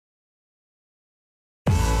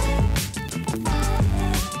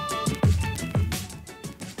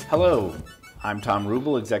Hello, I'm Thom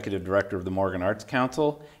Rubel, Executive Director of the Morgan Arts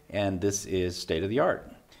Council, and this is State of the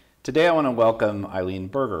Art. Today I want to welcome Eileen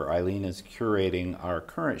Berger. Eileen is curating our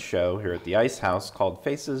current show here at the Ice House called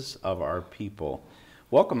Faces of Our People.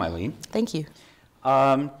 Welcome, Eileen. Thank you.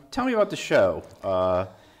 Tell me about the show.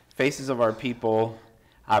 Faces of Our People.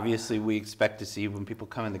 Obviously, we expect to see, when people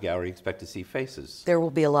come in the gallery, expect to see faces. There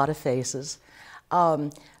will be a lot of faces.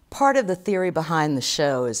 Part of the theory behind the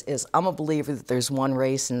show is I'm a believer that there's one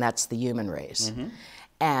race, and that's the human race. Mm-hmm.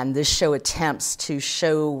 And this show attempts to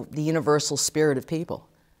show the universal spirit of people.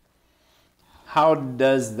 How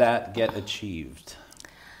does that get achieved?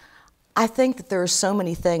 I think that there are so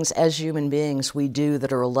many things as human beings we do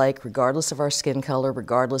that are alike, regardless of our skin color,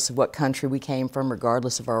 regardless of what country we came from,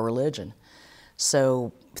 regardless of our religion.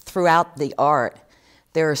 So throughout the art,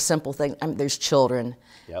 there are simple things. I mean, there's children.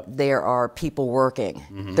 Yep. There are people working.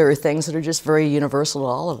 Mm-hmm. There are things that are just very universal to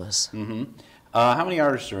all of us. Mm-hmm. How many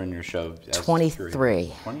artists are in your show?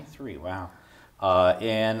 23. 23, wow.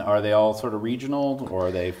 And are they all sort of regional, or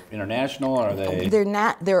are they international? Or are they?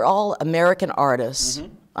 They're all American artists.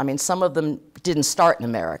 Mm-hmm. I mean, some of them didn't start in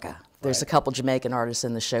America. There's a couple Jamaican artists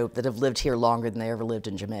in the show that have lived here longer than they ever lived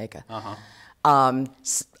in Jamaica. Uh-huh.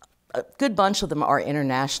 A good bunch of them are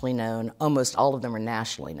internationally known. Almost all of them are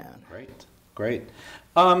nationally known. Great, great.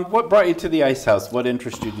 What brought you to the Ice House? What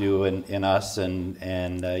interested you in us? And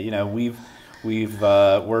you know, we're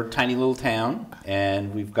a tiny little town,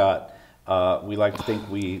 and we've got. We like to think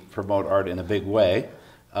we promote art in a big way.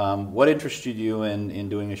 What interested you in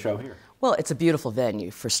doing a show here? Well, it's a beautiful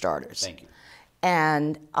venue, for starters. Thank you.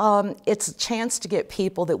 And it's a chance to get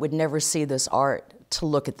people that would never see this art to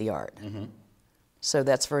look at the art. Mm-hmm. So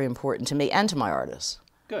that's very important to me and to my artists.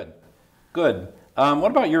 Good, good.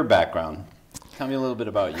 What about your background? Tell me a little bit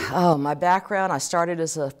about you. Oh, my background, I started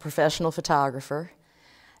as a professional photographer.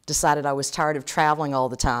 Decided I was tired of traveling all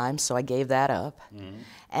the time, so I gave that up. Mm-hmm.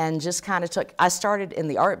 And just kind of I started in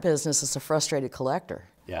the art business as a frustrated collector.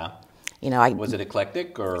 Yeah. You know, was it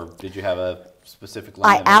eclectic, or did you have a specific line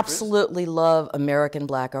of interest? I absolutely love American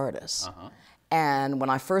black artists. Uh-huh. And when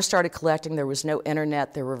I first started collecting, there was no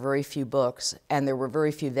internet, there were very few books, and there were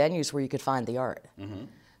very few venues where you could find the art. Mm-hmm.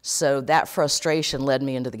 So that frustration led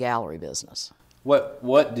me into the gallery business.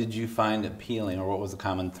 What did you find appealing, or what was the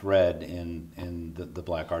common thread in the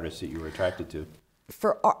black artists that you were attracted to?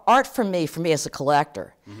 For art, for me as a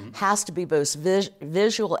collector, mm-hmm. has to be both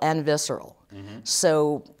visual and visceral. Mm-hmm.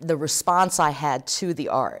 So the response I had to the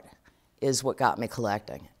art is what got me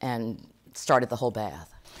collecting and started the whole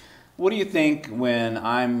path. What do you think when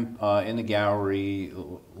I'm in the gallery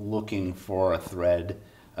looking for a thread?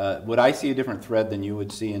 Would I see a different thread than you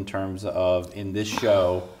would see in terms of in this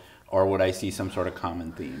show, or would I see some sort of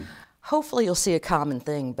common theme? Hopefully you'll see a common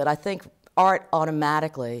thing, but I think art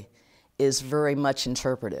automatically is very much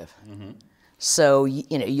interpretive. Mm-hmm. So you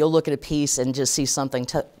know, you'll look at a piece and just see something.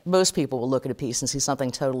 Most people will look at a piece and see something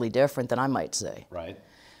totally different than I might see. Right.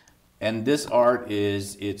 And this art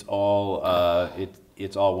it's all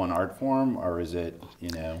one art form, or is it, you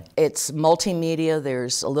know? It's multimedia.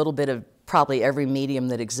 There's a little bit of probably every medium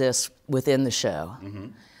that exists within the show.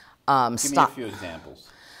 Mm-hmm. Give me a few examples.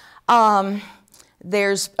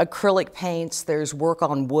 There's acrylic paints, there's work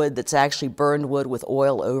on wood that's actually burned wood with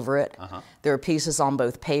oil over it. Uh-huh. There are pieces on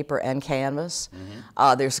both paper and canvas.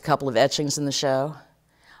 Mm-hmm. There's a couple of etchings in the show.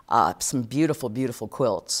 Some beautiful, beautiful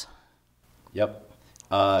quilts. Yep.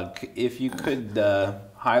 If you could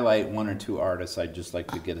highlight one or two artists, I'd just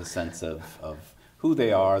like to get a sense of who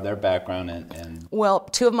they are, their background, and... Well,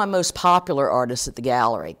 two of my most popular artists at the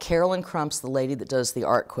gallery. Carolyn Crump's the lady that does the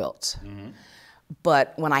art quilts. Mm-hmm.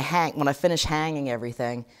 But when I finish hanging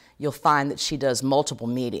everything, you'll find that she does multiple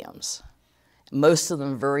mediums. Most of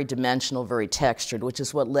them very dimensional, very textured, which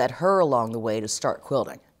is what led her along the way to start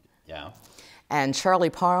quilting. Yeah. And Charlie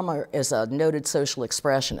Palmer is a noted social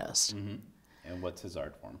expressionist. Mm-hmm. And what's his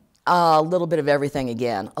art form? A little bit of everything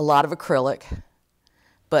again. A lot of acrylic,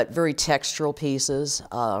 but very textural pieces.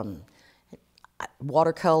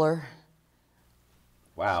 Watercolor.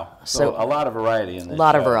 Wow. So a lot of variety in this. A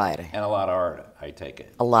lot of variety. And a lot of art, I take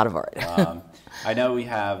it. A lot of art. I know we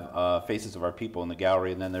have Faces of Our People in the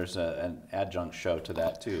gallery, and then there's an adjunct show to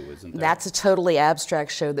that too, isn't there? That's a totally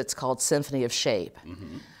abstract show that's called Symphony of Shape.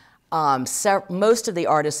 Mm-hmm. Most of the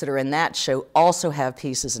artists that are in that show also have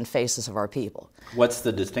pieces in Faces of Our People. What's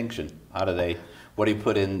the distinction? What do you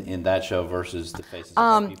put in that show versus the Faces of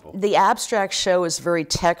Our People? The abstract show is very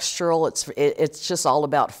textural. It's just all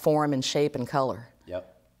about form and shape and color.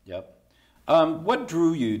 Yep. What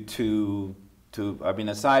drew you to I mean,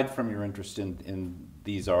 aside from your interest in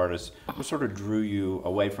these artists? What sort of drew you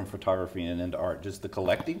away from photography and into art? Just the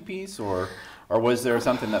collecting piece, or was there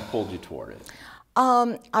something that pulled you toward it?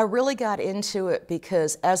 I really got into it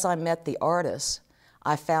because as I met the artists,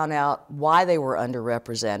 I found out why they were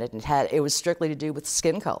underrepresented, and it was strictly to do with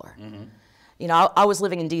skin color. Mm-hmm. You know, I was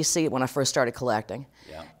living in D.C. when I first started collecting,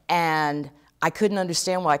 yeah. And I couldn't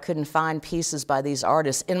understand why I couldn't find pieces by these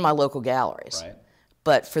artists in my local galleries. Right.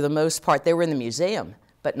 But for the most part, they were in the museum,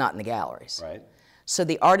 but not in the galleries. Right. So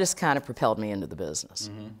the artists kind of propelled me into the business.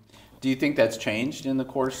 Mm-hmm. Do you think that's changed in the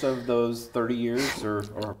course of those 30 years,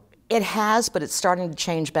 or? It has, but it's starting to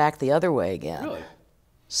change back the other way again. Really?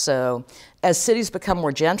 So as cities become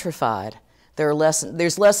more gentrified,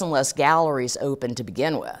 there's less and less galleries open to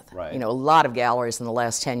begin with. Right. You know, a lot of galleries in the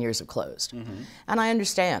last 10 years have closed. Mm-hmm. And I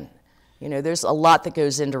understand. You know, there's a lot that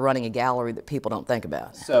goes into running a gallery that people don't think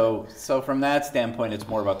about. So from that standpoint, it's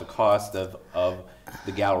more about the cost of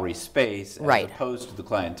the gallery space as right. opposed to the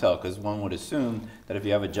clientele, because one would assume that if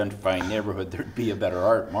you have a gentrifying neighborhood, there'd be a better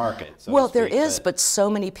art market. So well, there is, but so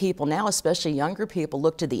many people now, especially younger people,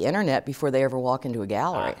 look to the internet before they ever walk into a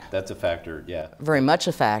gallery. That's a factor, yeah. Very much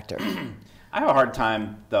a factor. I have a hard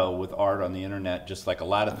time, though, with art on the internet, just like a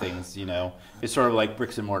lot of things, you know. It's sort of like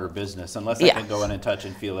bricks and mortar business, unless I can go in and touch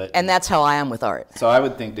and feel it. And that's how I am with art. So I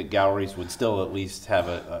would think that galleries would still at least have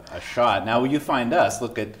a shot. Now, when you find us,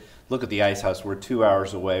 look at the Ice House. We're 2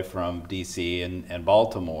 hours away from D.C. and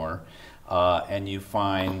Baltimore, and you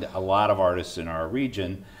find a lot of artists in our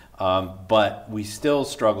region, but we still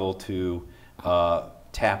struggle to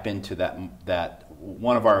tap into that.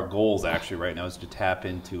 One of our goals actually right now is to tap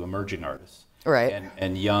into emerging artists, right,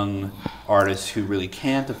 and young artists who really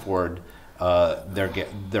can't afford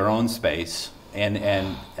their own space, and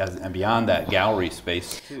beyond that, gallery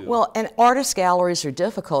space too. Well, and artist galleries are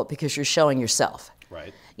difficult because you're showing yourself.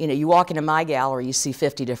 Right. You know, you walk into my gallery, you see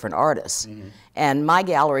 50 different artists, mm-hmm. and my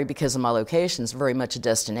gallery, because of my location, is very much a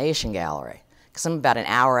destination gallery because I'm about an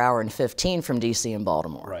hour and 15 from D.C. and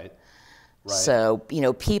Baltimore. Right. Right. So, you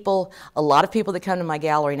know, a lot of people that come to my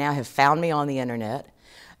gallery now have found me on the internet.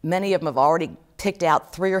 Many of them have already picked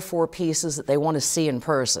out 3 or 4 pieces that they want to see in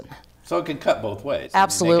person. So it can cut both ways.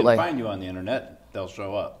 Absolutely. I mean, they can find you on the internet, they'll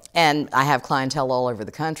show up. And I have clientele all over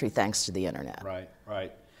the country thanks to the internet. Right,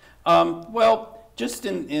 right. Well, just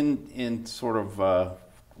in sort of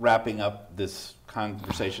wrapping up this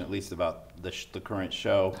conversation, at least about the current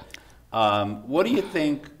show, what do you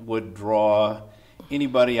think would draw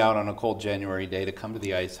anybody out on a cold January day to come to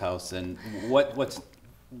the Ice House, and what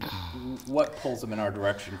pulls them in our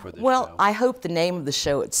direction for this show? Well, I hope the name of the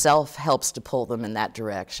show itself helps to pull them in that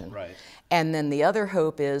direction. Right. And then the other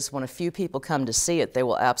hope is when a few people come to see it, they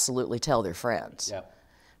will absolutely tell their friends. Yep.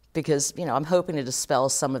 Because, you know, I'm hoping to dispel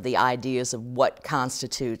some of the ideas of what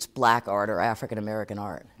constitutes black art or African American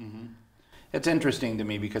art. Mm-hmm. It's interesting to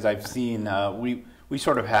me because I've seen, we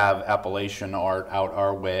sort of have Appalachian art out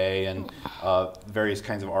our way, and various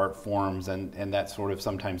kinds of art forms, and that sort of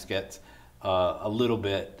sometimes gets a little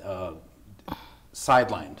bit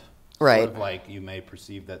sidelined. Right. Sort of like you may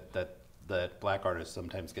perceive that black artists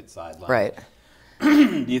sometimes get sidelined. Right.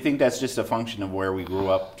 Do you think that's just a function of where we grew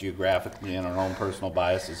up geographically and our own personal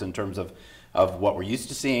biases in terms of what we're used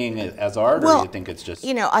to seeing as art, or do you think it's just...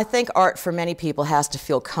 You know, I think art for many people has to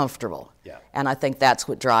feel comfortable. Yeah. And I think that's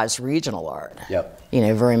what drives regional art. Yep. You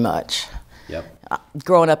know, very much. Yep.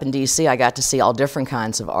 Growing up in D.C., I got to see all different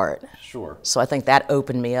kinds of art. Sure. So I think that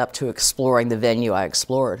opened me up to exploring the venue I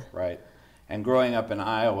explored. Right. And growing up in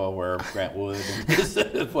Iowa, where Grant Wood is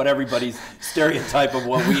what everybody's stereotype of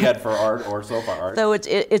what we had for art or so far art. Though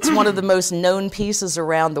it's one of the most known pieces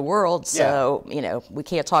around the world, so you know we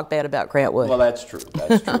can't talk bad about Grant Wood. Well, that's true.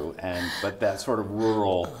 That's true. But that sort of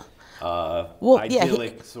rural,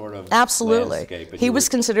 idyllic sort of landscape. He was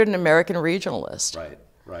considered an American regionalist. Right.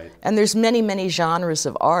 Right. And there's many, many genres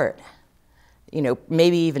of art. You know,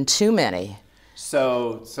 maybe even too many.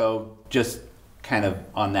 So just kind of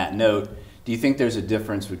on that note, do you think there's a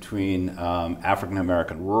difference between African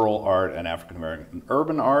American rural art and African American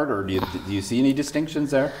urban art, or do you see any distinctions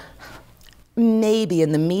there? Maybe,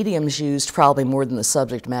 and the mediums used probably more than the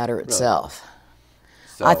subject matter itself.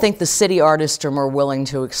 Really? So, I think the city artists are more willing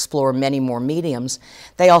to explore many more mediums.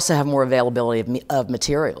 They also have more availability of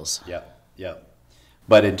materials. Yeah, yeah.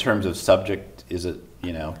 But in terms of subject, is it,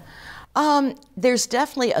 you know? There's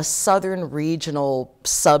definitely a southern regional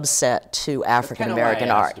subset to African American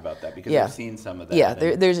art. I asked about that because I've seen some of that. Yeah,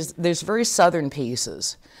 there's very southern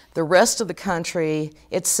pieces. The rest of the country,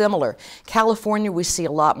 it's similar. California, we see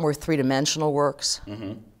a lot more three-dimensional works.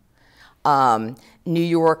 Mm-hmm. New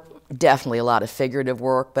York, definitely a lot of figurative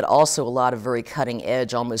work, but also a lot of very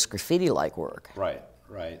cutting-edge, almost graffiti-like work. Right,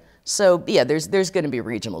 right. So yeah, there's going to be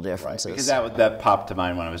regional Right, differences. because that popped to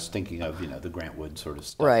mind when I was thinking of, you know, the Grant Wood sort of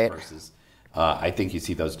stuff Right. versus, I think you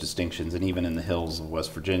see those distinctions, and even in the hills of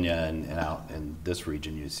West Virginia and out in this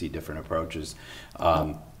region, you see different approaches.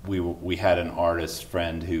 We had an artist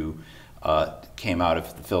friend who came out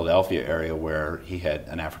of the Philadelphia area where he had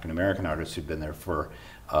an African-American artist who'd been there for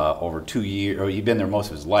over 2 years, or he'd been there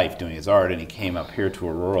most of his life doing his art, and he came up here to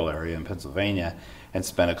a rural area in Pennsylvania and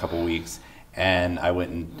spent a couple weeks. And I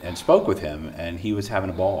went and spoke with him, and he was having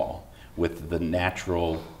a ball with the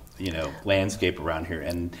natural, you know, landscape around here,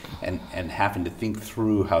 and having to think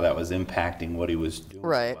through how that was impacting what he was doing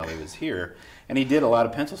Right. while he was here. And he did a lot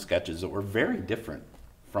of pencil sketches that were very different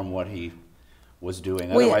from what he was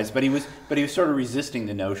doing otherwise. But he was sort of resisting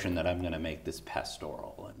the notion that I'm going to make this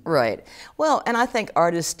pastoral. Right. Well, and I think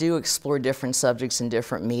artists do explore different subjects in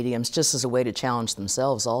different mediums, just as a way to challenge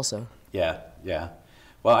themselves, also. Yeah, yeah.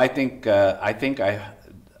 Well,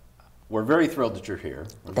 we're very thrilled that you're here.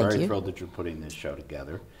 We're Thank very you. thrilled that you're putting this show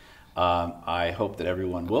together. I hope that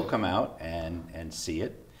everyone will come out and see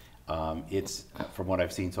it. It's, from what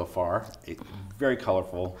I've seen so far, very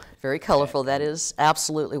colorful. Very colorful. That is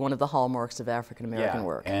absolutely one of the hallmarks of African American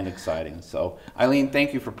work. And exciting. So, Eileen,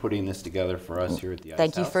 thank you for putting this together for us here at the Ice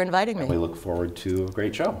Thank you House. for inviting me. And we look forward to a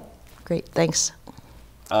great show. Great. Thanks.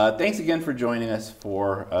 Thanks again for joining us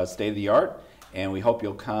for State of the Art. And we hope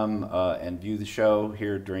you'll come and view the show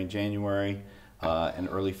here during January and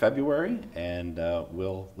early February, and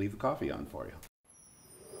we'll leave the coffee on for you.